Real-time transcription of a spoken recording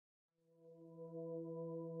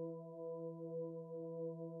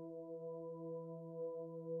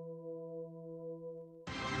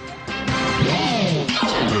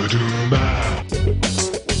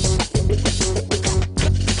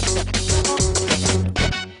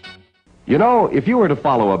You know, if you were to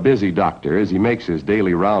follow a busy doctor as he makes his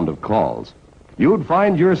daily round of calls, you'd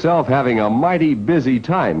find yourself having a mighty busy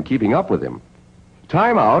time keeping up with him.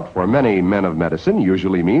 Time out for many men of medicine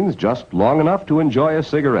usually means just long enough to enjoy a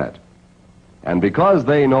cigarette. And because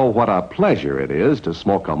they know what a pleasure it is to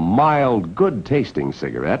smoke a mild, good-tasting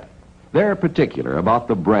cigarette, they're particular about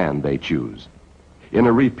the brand they choose. In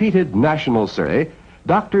a repeated national survey,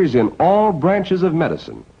 doctors in all branches of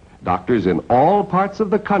medicine, doctors in all parts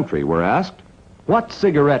of the country were asked, "What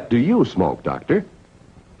cigarette do you smoke, doctor?"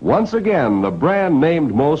 Once again, the brand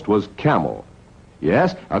named most was Camel.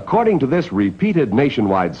 Yes, according to this repeated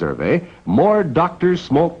nationwide survey, more doctors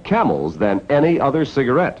smoke Camels than any other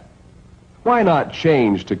cigarette. Why not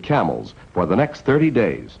change to Camels for the next 30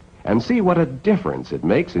 days and see what a difference it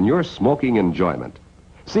makes in your smoking enjoyment?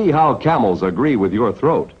 See how Camels agree with your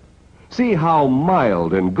throat. See how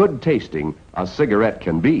mild and good-tasting a cigarette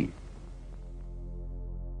can be.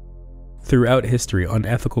 Throughout history,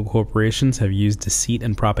 unethical corporations have used deceit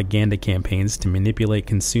and propaganda campaigns to manipulate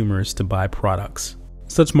consumers to buy products.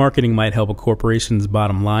 Such marketing might help a corporation's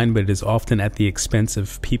bottom line, but it is often at the expense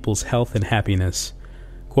of people's health and happiness.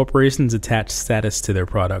 Corporations attach status to their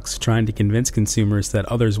products, trying to convince consumers that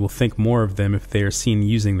others will think more of them if they are seen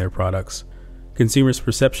using their products. Consumers'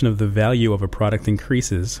 perception of the value of a product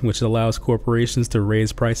increases, which allows corporations to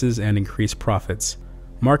raise prices and increase profits.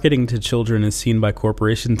 Marketing to children is seen by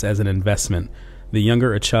corporations as an investment. The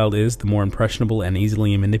younger a child is, the more impressionable and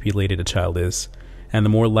easily manipulated a child is, and the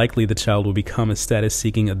more likely the child will become a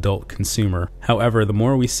status-seeking adult consumer. However, the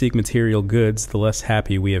more we seek material goods, the less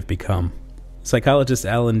happy we have become. Psychologist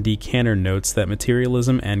Alan D. Kanner notes that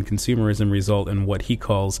materialism and consumerism result in what he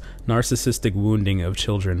calls narcissistic wounding of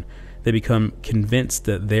children. They become convinced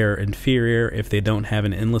that they're inferior if they don't have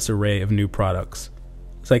an endless array of new products.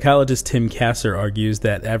 Psychologist Tim Kasser argues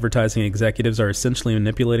that advertising executives are essentially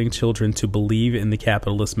manipulating children to believe in the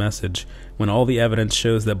capitalist message, when all the evidence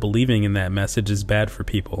shows that believing in that message is bad for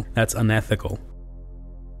people. That's unethical.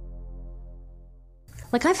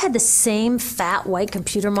 Like, I've had the same fat white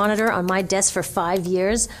computer monitor on my desk for 5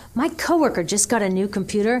 years. My coworker just got a new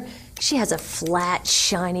computer. She has a flat,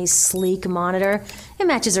 shiny, sleek monitor. It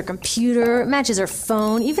matches her computer, it matches her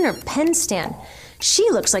phone, even her pen stand. She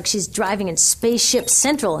looks like she's driving in Spaceship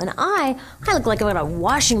Central, and I look like I've got a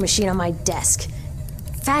washing machine on my desk.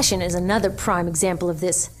 Fashion is another prime example of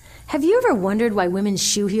this. Have you ever wondered why women's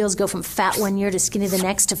shoe heels go from fat one year to skinny the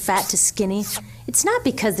next to fat to skinny? It's not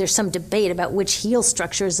because there's some debate about which heel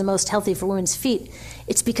structure is the most healthy for women's feet.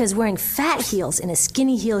 It's because wearing fat heels in a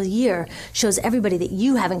skinny heel year shows everybody that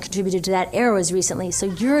you haven't contributed to that era as recently, so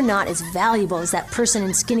you're not as valuable as that person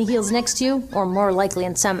in skinny heels next to you, or more likely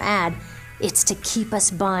in some ad. It's to keep us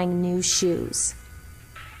buying new shoes.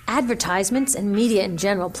 Advertisements and media in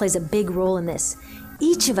general plays a big role in this.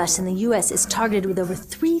 Each of us in the U.S. is targeted with over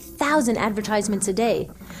 3,000 advertisements a day.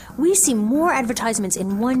 We see more advertisements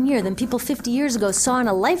in 1 year than people 50 years ago saw in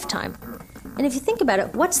a lifetime. And if you think about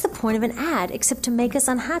it, what's the point of an ad except to make us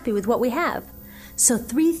unhappy with what we have? So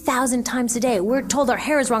 3,000 times a day, we're told our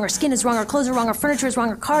hair is wrong, our skin is wrong, our clothes are wrong, our furniture is wrong,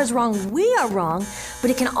 our car is wrong, we are wrong, but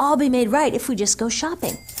it can all be made right if we just go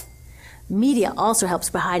shopping. Media also helps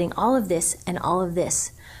by hiding all of this and all of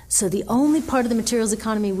this. So the only part of the materials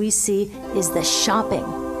economy we see is the shopping.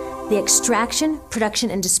 The extraction,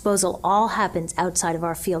 production, and disposal all happens outside of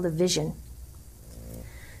our field of vision.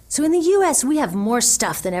 So in the U.S., we have more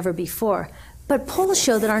stuff than ever before, but polls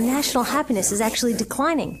show that our national happiness is actually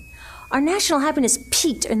declining. Our national happiness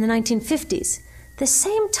peaked in the 1950s, the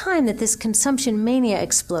same time that this consumption mania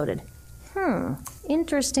exploded.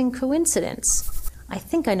 Interesting coincidence. I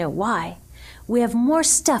think I know why. We have more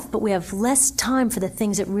stuff, but we have less time for the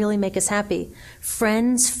things that really make us happy.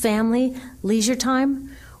 Friends, family, leisure time.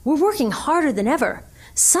 We're working harder than ever.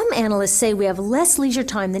 Some analysts say we have less leisure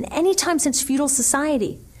time than any time since feudal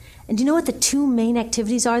society. And do you know what the two main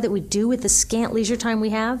activities are that we do with the scant leisure time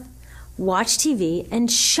we have? Watch TV and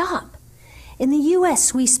shop. In the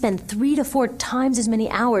U.S., we spend 3 to 4 times as many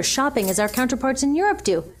hours shopping as our counterparts in Europe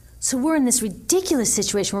do. So we're in this ridiculous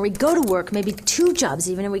situation where we go to work, maybe 2 jobs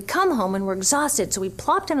even, and we come home and we're exhausted, so we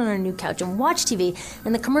plop down on our new couch and watch TV,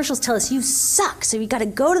 and the commercials tell us you suck, so you gotta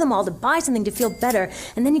go to the mall to buy something to feel better,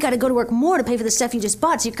 and then you gotta go to work more to pay for the stuff you just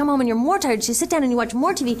bought, so you come home and you're more tired, so you sit down and you watch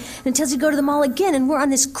more TV, and it tells you to go to the mall again, and we're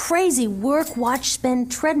on this crazy work, watch,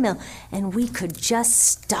 spend treadmill, and we could just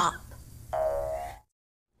stop.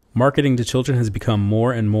 Marketing to children has become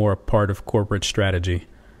more and more a part of corporate strategy.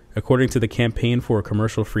 According to the Campaign for a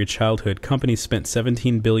Commercial-Free Childhood, companies spent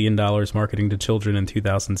 $17 billion marketing to children in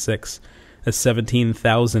 2006, a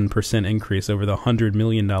 17,000% increase over the $100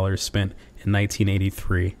 million spent in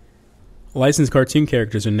 1983. Licensed cartoon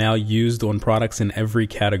characters are now used on products in every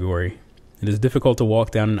category. It is difficult to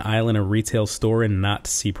walk down an aisle in a retail store and not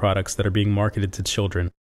see products that are being marketed to children.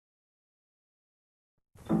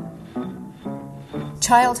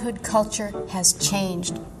 Childhood culture has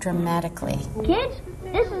changed dramatically. Kids,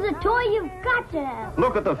 this is a toy you've got to have.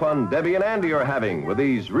 Look at the fun Debbie and Andy are having with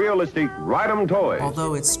these realistic Ride-'em toys.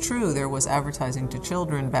 Although it's true there was advertising to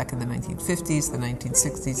children back in the 1950s, the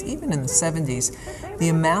 1960s, even in the 70s, the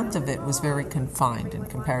amount of it was very confined in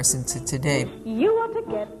comparison to today. You want to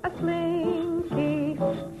get a Slinky.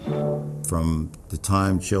 From the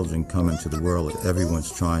time children come into the world,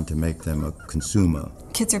 everyone's trying to make them a consumer.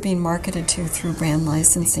 Kids are being marketed to through brand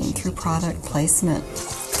licensing, through product placement,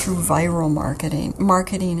 through viral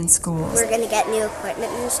marketing in schools. We're going to get new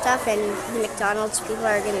equipment and stuff, and the McDonald's people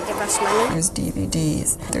are going to give us money. There's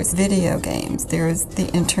DVDs, there's video games, there's the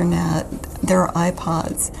internet, there are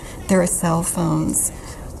iPods, there are cell phones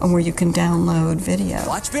where you can download video.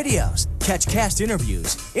 Watch videos, catch cast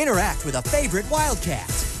interviews, interact with a favorite Wildcat.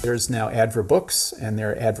 There's now ad for books and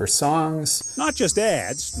there are ad for songs. Not just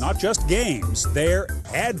ads, not just games, they're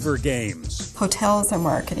adver games. Hotels are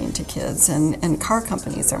marketing to kids and car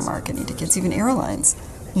companies are marketing to kids, even airlines,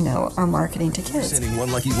 are marketing to kids. Sending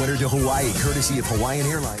one lucky winner to Hawaii, courtesy of Hawaiian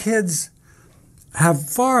Airlines. Kids have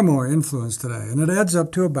far more influence today, and it adds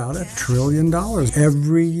up to about $1 trillion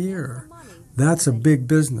every year. That's a big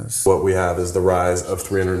business. What we have is the rise of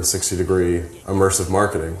 360-degree immersive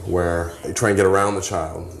marketing, where they try and get around the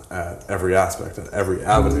child at every aspect, at every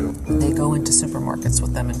avenue. They go into supermarkets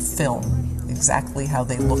with them and film exactly how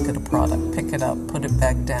they look at a product, pick it up, put it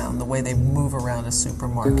back down, the way they move around a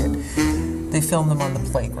supermarket. They film them on the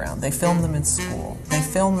playground. They film them in school. They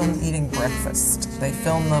film them eating breakfast. They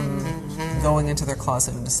film them going into their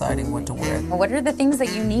closet and deciding what to wear. What are the things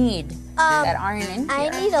that you need that aren't in here? I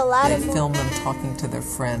need a lot of... They film them talking to their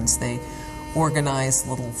friends. They organize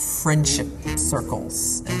little friendship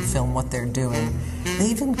circles and film what they're doing. They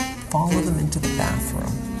even follow them into the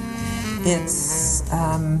bathroom. It's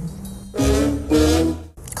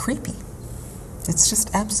creepy. It's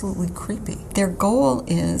just absolutely creepy. Their goal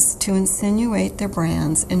is to insinuate their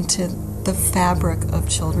brands into the fabric of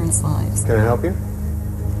children's lives. Can I help you?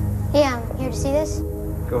 Yeah, I'm here to see this.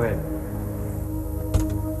 Go ahead.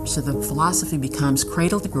 So the philosophy becomes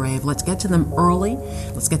cradle to grave. Let's get to them early.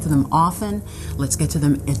 Let's get to them often. Let's get to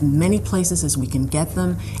them as many places as we can get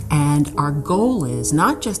them. And our goal is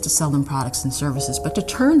not just to sell them products and services, but to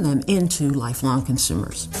turn them into lifelong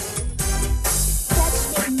consumers. Catch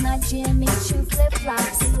me in my Jimmy Choo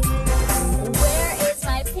flip-flops. Where is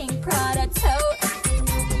my pink Prada tote?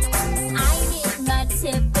 I need my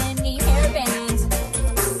Tiffany hairband.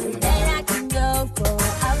 Then I can go for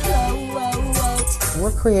a blow.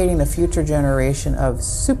 We're creating a future generation of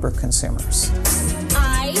super consumers.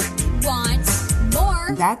 I want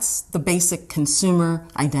more. That's the basic consumer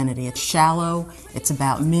identity. It's shallow. It's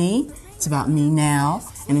about me. It's about me now.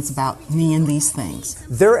 And it's about me and these things.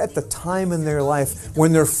 They're at the time in their life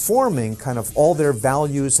when they're forming kind of all their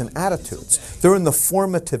values and attitudes. They're in the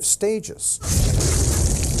formative stages.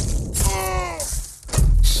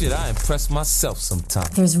 Shit, I impress myself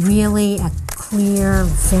sometimes. There's really a clear,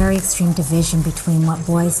 very extreme division between what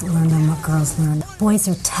boys learn and what girls learn. Boys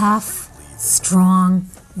are tough, strong,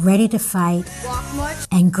 ready to fight.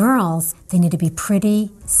 And girls, they need to be pretty,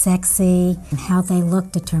 sexy, and how they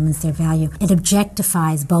look determines their value. It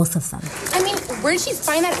objectifies both of them. I mean, where did she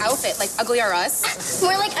find that outfit? Like Ugly Are Us?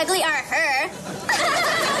 More like Ugly Are Her.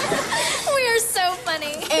 We are so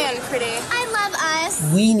funny. And pretty. I love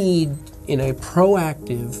us. We need, in a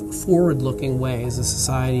proactive, forward-looking way as a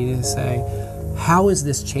society to say, how is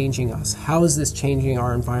this changing us? How is this changing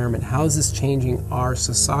our environment? How is this changing our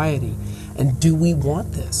society? And do we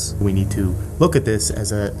want this? We need to look at this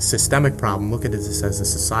as a systemic problem, look at this as a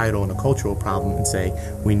societal and a cultural problem, and say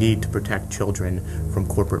we need to protect children from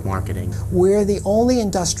corporate marketing. We're the only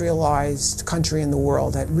industrialized country in the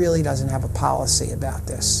world that really doesn't have a policy about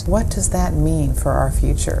this. What does that mean for our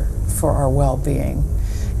future, for our well-being,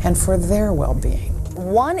 and for their well-being?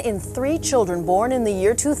 1 in 3 children born in the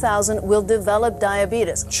year 2000 will develop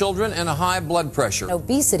diabetes. Children and a high blood pressure.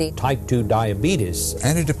 Obesity. Type 2 diabetes.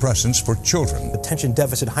 Antidepressants for children. Attention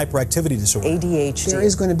deficit hyperactivity disorder. ADHD. There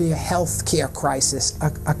is going to be a health care crisis,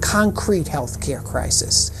 a concrete health care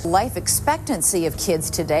crisis. Life expectancy of kids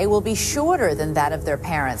today will be shorter than that of their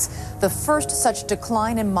parents. The first such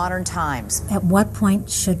decline in modern times. At what point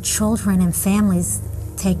should children and families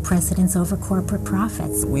take precedence over corporate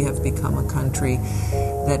profits? We have become a country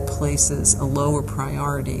that places a lower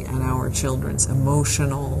priority on our children's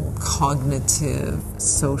emotional, cognitive,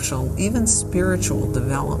 social, even spiritual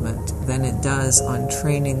development than it does on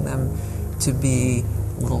training them to be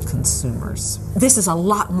little consumers. This is a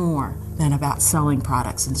lot more than about selling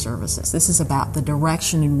products and services. This is about the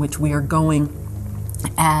direction in which we are going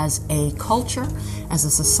as a culture, as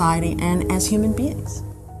a society, and as human beings.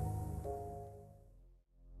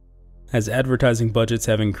 As advertising budgets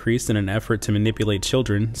have increased in an effort to manipulate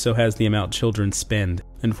children, so has the amount children spend.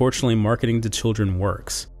 Unfortunately, marketing to children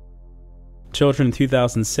works. Children in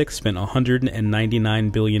 2006 spent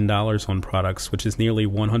 $199 billion on products, which is nearly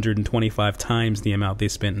 125 times the amount they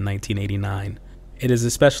spent in 1989. It is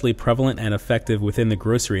especially prevalent and effective within the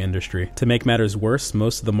grocery industry. To make matters worse,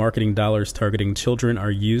 most of the marketing dollars targeting children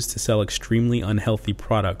are used to sell extremely unhealthy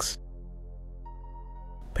products.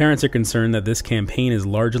 Parents are concerned that this campaign is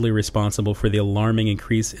largely responsible for the alarming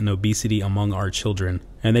increase in obesity among our children,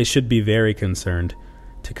 and they should be very concerned.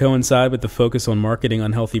 To coincide with the focus on marketing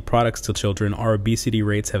unhealthy products to children, our obesity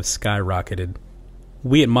rates have skyrocketed.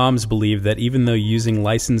 We at Moms believe that even though using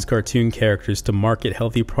licensed cartoon characters to market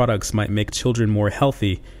healthy products might make children more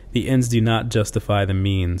healthy, the ends do not justify the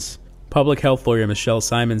means. Public health lawyer Michelle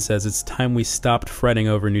Simon says it's time we stopped fretting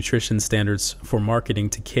over nutrition standards for marketing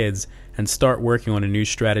to kids and start working on a new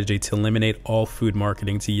strategy to eliminate all food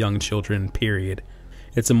marketing to young children, period.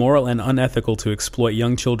 It's immoral and unethical to exploit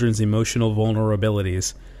young children's emotional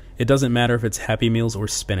vulnerabilities. It doesn't matter if it's Happy Meals or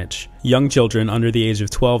spinach. Young children under the age of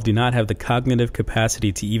 12 do not have the cognitive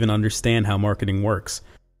capacity to even understand how marketing works.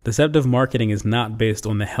 Deceptive marketing is not based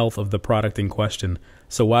on the health of the product in question,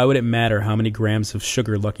 so why would it matter how many grams of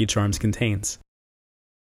sugar Lucky Charms contains?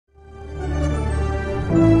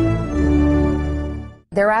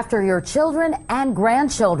 They're after your children and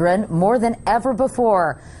grandchildren more than ever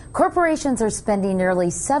before. Corporations are spending nearly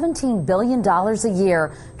 $17 billion a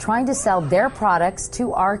year trying to sell their products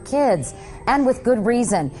to our kids. And with good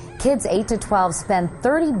reason. Kids 8 to 12 spend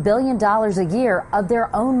 $30 billion a year of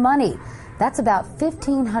their own money. That's about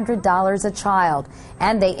 $1,500 a child.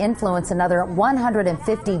 And they influence another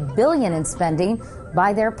 $150 billion in spending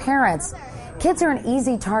by their parents. Kids are an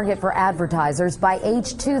easy target for advertisers. By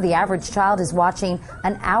age 2, the average child is watching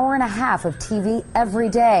an hour and a half of TV every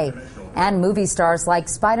day. And movie stars like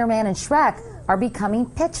Spider-Man and Shrek are becoming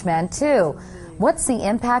pitchmen, too. What's the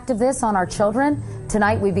impact of this on our children?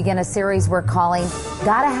 Tonight we begin a series we're calling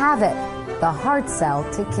Gotta Have It, the hard sell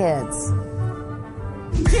to kids.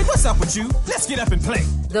 Kid, what's up with you? Let's get up and play.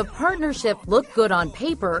 The partnership looked good on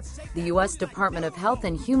paper. The U.S. Department of Health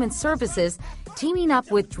and Human Services teaming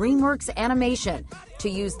up with DreamWorks Animation to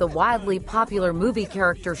use the wildly popular movie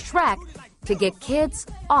character Shrek to get kids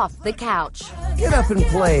off the couch. Get up and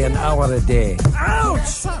play an hour a day.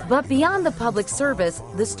 Ouch! But beyond the public service,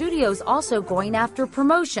 the studio's also going after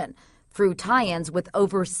promotion through tie-ins with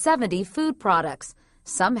over 70 food products,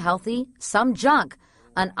 some healthy, some junk.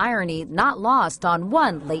 An irony not lost on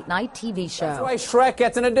one late-night TV show. That's why Shrek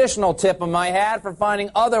gets an additional tip on my hat for finding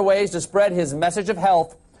other ways to spread his message of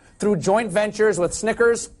health through joint ventures with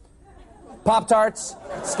Snickers, Pop-Tarts,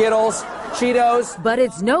 Skittles, Cheetos. But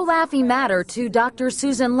it's no laughing matter to Dr.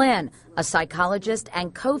 Susan Lin, a psychologist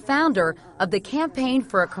and co-founder of the Campaign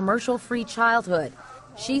for a Commercial-Free Childhood.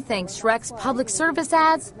 She thinks Shrek's public service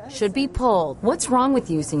ads should be pulled. What's wrong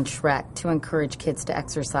with using Shrek to encourage kids to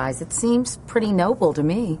exercise? It seems pretty noble to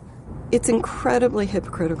me. It's incredibly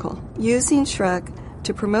hypocritical. Using Shrek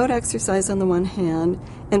to promote exercise on the one hand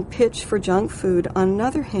and pitch for junk food on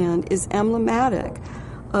another hand is emblematic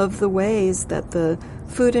of the ways that the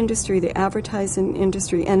food industry, the advertising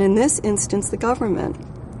industry, and in this instance the government,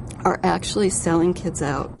 are actually selling kids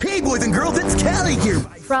out. Hey, boys and girls, it's Callie here.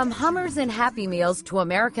 From Hummers and Happy Meals to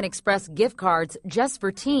American Express gift cards just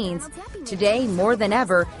for teens, today more than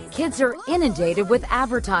ever, kids are inundated with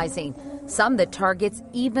advertising, some that targets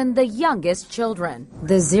even the youngest children.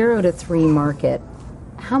 The 0 to 3 market,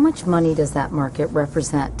 how much money does that market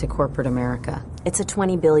represent to corporate America? It's a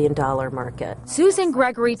 $20 billion market. Susan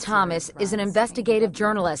Gregory Thomas is an investigative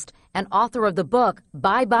journalist and author of the book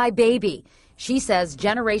Bye Bye Baby. She says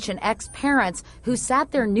Generation X parents who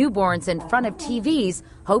sat their newborns in front of TVs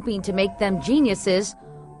hoping to make them geniuses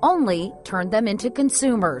only turned them into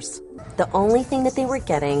consumers. The only thing that they were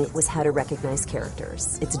getting was how to recognize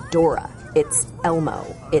characters. It's Dora, it's Elmo,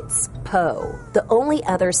 it's Poe. The only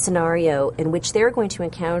other scenario in which they're going to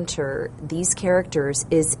encounter these characters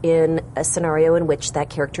is in a scenario in which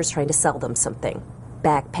that character is trying to sell them something.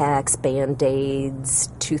 Backpacks, Band-Aids,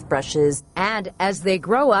 toothbrushes. And as they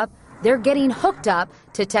grow up, they're getting hooked up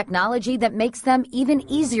to technology that makes them even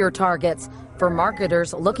easier targets for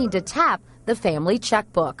marketers looking to tap the family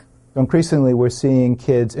checkbook. Increasingly, we're seeing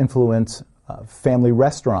kids influence family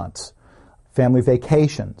restaurants, family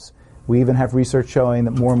vacations. We even have research showing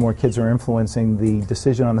that more and more kids are influencing the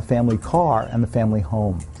decision on the family car and the family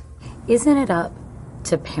home. Isn't it up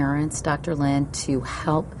to parents, Dr. Lynn, to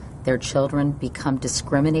help their children become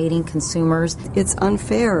discriminating consumers? It's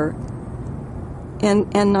unfair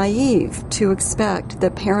and naive to expect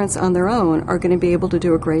that parents on their own are going to be able to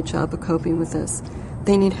do a great job of coping with this.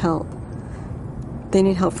 They need help. They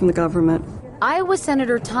need help from the government. Iowa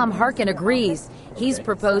Senator Tom Harkin agrees. He's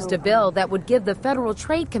proposed a bill that would give the Federal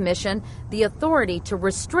Trade Commission the authority to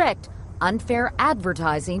restrict unfair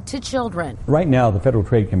advertising to children. Right now, the Federal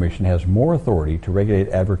Trade Commission has more authority to regulate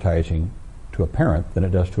advertising to a parent than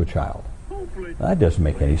it does to a child. That doesn't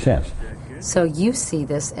make any sense. So you see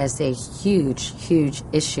this as a huge, huge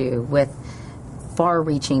issue with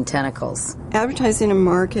far-reaching tentacles. Advertising and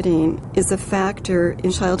marketing is a factor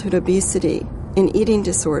in childhood obesity, in eating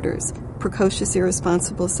disorders, precocious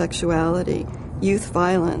irresponsible sexuality, youth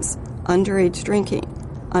violence, underage drinking,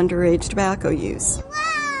 underage tobacco use.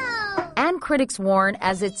 And critics warn,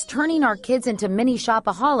 as it's turning our kids into mini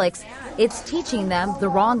shopaholics, it's teaching them the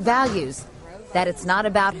wrong values. That it's not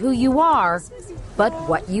about who you are, but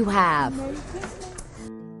what you have.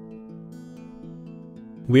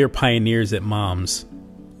 We are pioneers at Moms.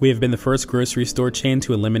 We have been the first grocery store chain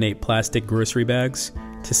to eliminate plastic grocery bags,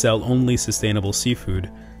 to sell only sustainable seafood,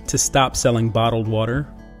 to stop selling bottled water,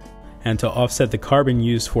 and to offset the carbon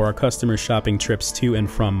used for our customers' shopping trips to and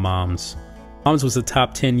from Moms. Moms was a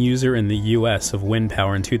top 10 user in the U.S. of wind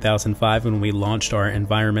power in 2005 when we launched our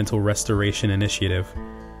environmental restoration initiative.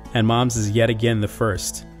 And Moms is yet again the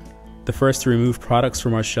first to remove products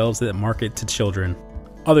from our shelves that market to children.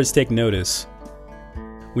 Others take notice.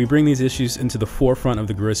 We bring these issues into the forefront of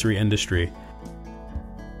the grocery industry.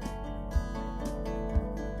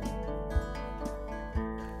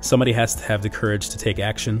 Somebody has to have the courage to take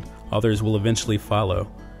action. Others will eventually follow.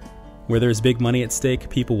 Where there's big money at stake,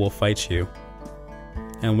 people will fight you.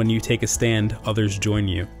 And when you take a stand, others join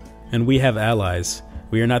you. And we have allies.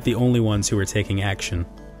 We are not the only ones who are taking action.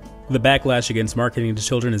 The backlash against marketing to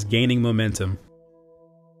children is gaining momentum.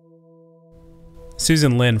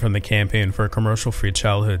 Susan Lynn from the Campaign for a Commercial-Free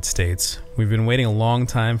Childhood states, "We've been waiting a long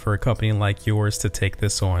time for a company like yours to take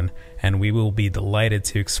this on, and we will be delighted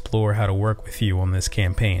to explore how to work with you on this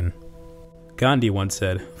campaign." Gandhi once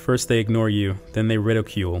said, "First they ignore you, then they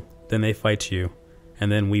ridicule, then they fight you,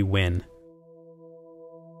 and then we win."